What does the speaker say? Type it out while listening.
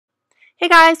Hey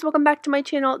guys, welcome back to my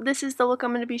channel. This is the look I'm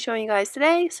going to be showing you guys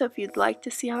today, so if you'd like to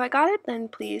see how I got it, then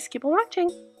please keep on watching.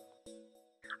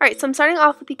 Alright, so I'm starting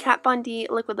off with the Kat Von D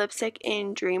liquid lipstick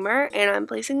in Dreamer, and I'm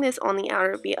placing this on the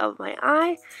outer V of my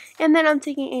eye, and then I'm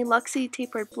taking a LUXIE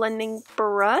Tapered Blending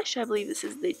brush, I believe this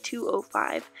is the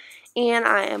 205, and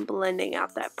I am blending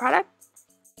out that product.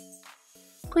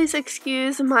 Please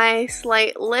excuse my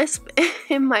slight lisp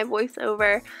in my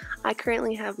voiceover. I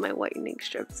currently have my whitening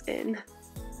strips in.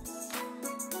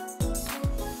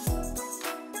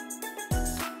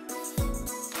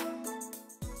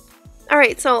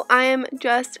 Alright, so I am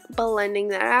just blending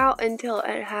that out until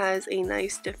it has a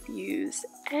nice diffused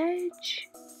edge.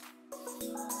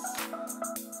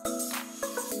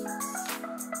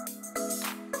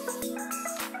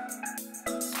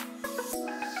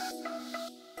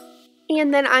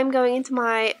 And then I'm going into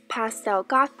my Pastel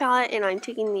Goth palette and I'm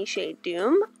taking the shade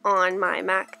Doom on my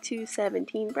MAC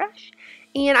 217 brush.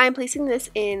 And I'm placing this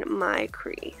in my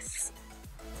crease.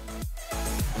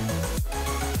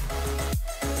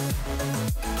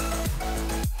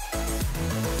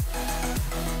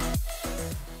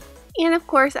 And of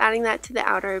course adding that to the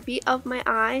outer V of my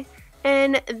eye.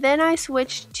 And then I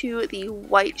switched to the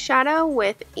white shadow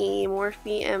with a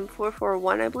Morphe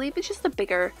M441, I believe. It's just a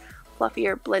bigger,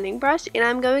 fluffier blending brush. And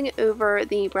I'm going over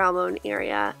the brow bone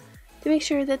area to make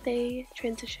sure that they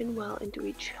transition well into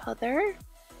each other.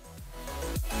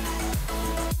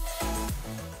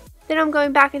 Then I'm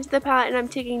going back into the palette and I'm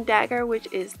taking Dagger,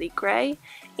 which is the gray.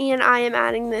 And I am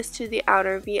adding this to the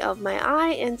outer V of my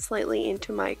eye and slightly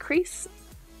into my crease.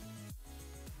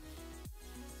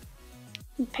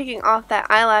 Picking off that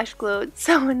eyelash glow, it's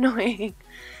so annoying.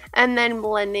 And then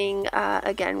blending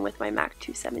again with my MAC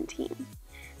 217.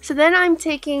 So then I'm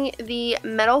taking the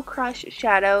Metal Crush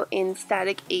shadow in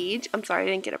Static Age. I'm sorry, I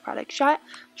didn't get a product shot.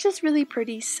 It's just really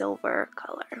pretty silver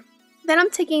color. Then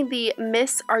I'm taking the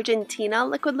Miss Argentina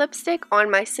liquid lipstick on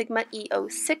my Sigma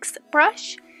E06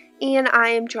 brush. And I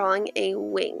am drawing a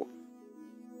wing.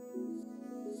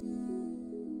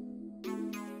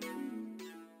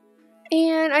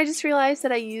 And I just realized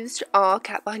that I used all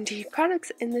Kat Von D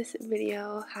products in this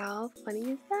video. How funny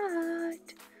is that?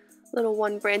 Little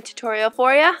one brand tutorial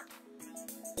for ya.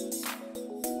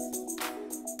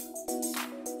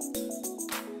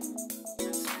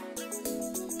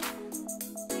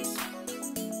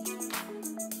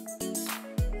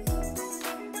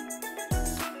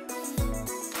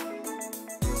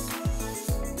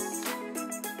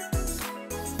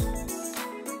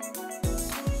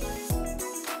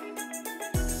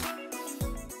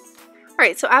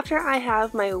 Alright, so after I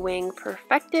have my wing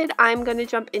perfected, I'm going to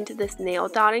jump into this nail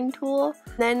dotting tool.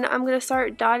 Then I'm going to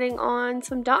start dotting on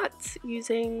some dots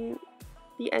using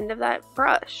the end of that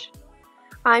brush.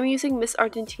 I'm using Miss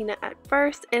Argentina at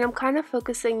first, and I'm kind of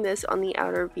focusing this on the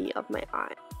outer V of my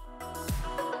eye.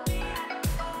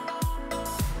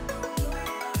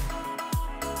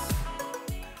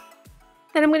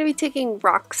 Then I'm going to be taking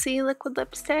Roxy liquid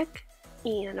lipstick,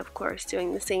 and of course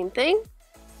doing the same thing.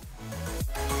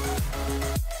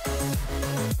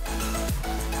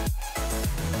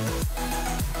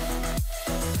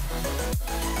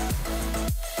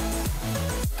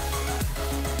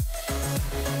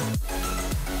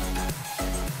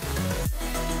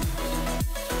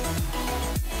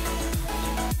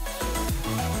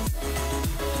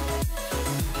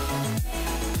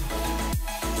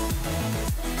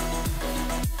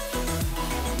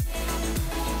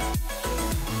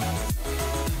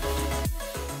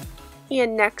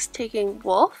 And next taking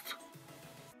Woolf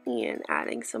and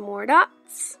adding some more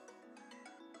dots.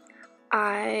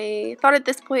 I thought at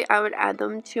this point I would add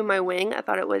them to my wing. I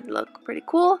thought it would look pretty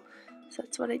cool, so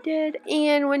that's what I did.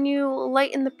 And when you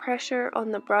lighten the pressure on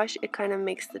the brush, it kind of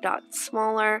makes the dots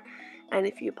smaller, and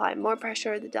if you apply more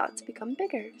pressure, the dots become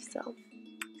bigger. So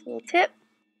it's a little tip.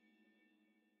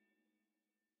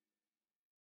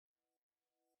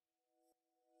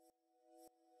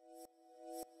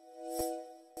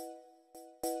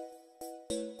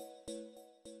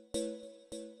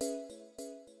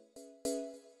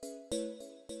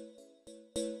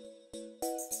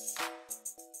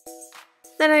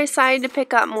 Then I decided to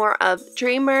pick up more of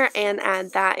Dreamer and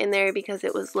add that in there because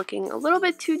it was looking a little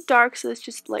bit too dark, so this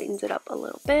just lightens it up a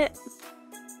little bit.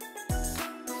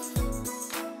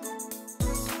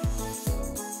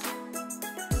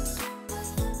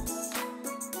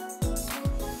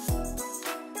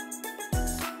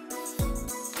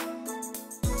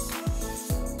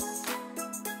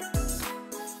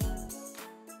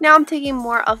 Now I'm taking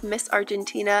more of Miss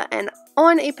Argentina and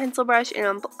on a pencil brush, and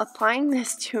I'm applying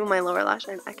this to my lower lash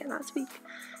line. I cannot speak.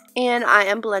 And I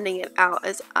am blending it out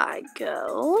as I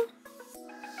go.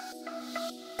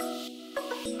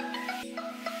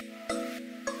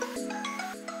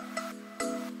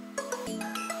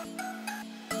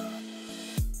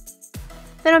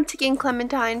 Then I'm taking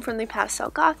Clementine from the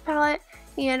Pastel Goth palette,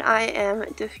 and I am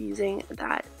diffusing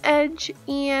that edge,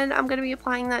 and I'm going to be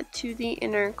applying that to the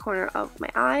inner corner of my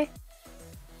eye.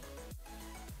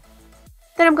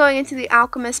 Then I'm going into the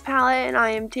Alchemist palette, and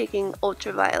I am taking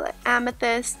Ultraviolet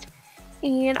Amethyst,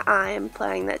 and I am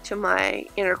applying that to my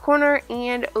inner corner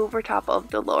and over top of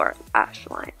the lower lash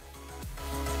line.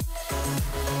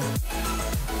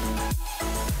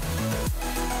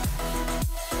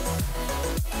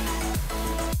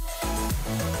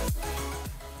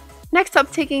 Next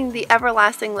up, taking the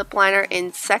Everlasting Lip Liner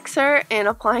in Sexer and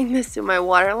applying this to my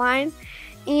waterline.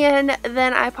 And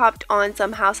then I popped on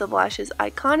some House of Lashes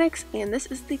Iconics, and this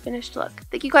is the finished look.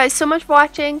 Thank you guys so much for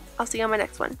watching. I'll see you on my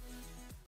next one.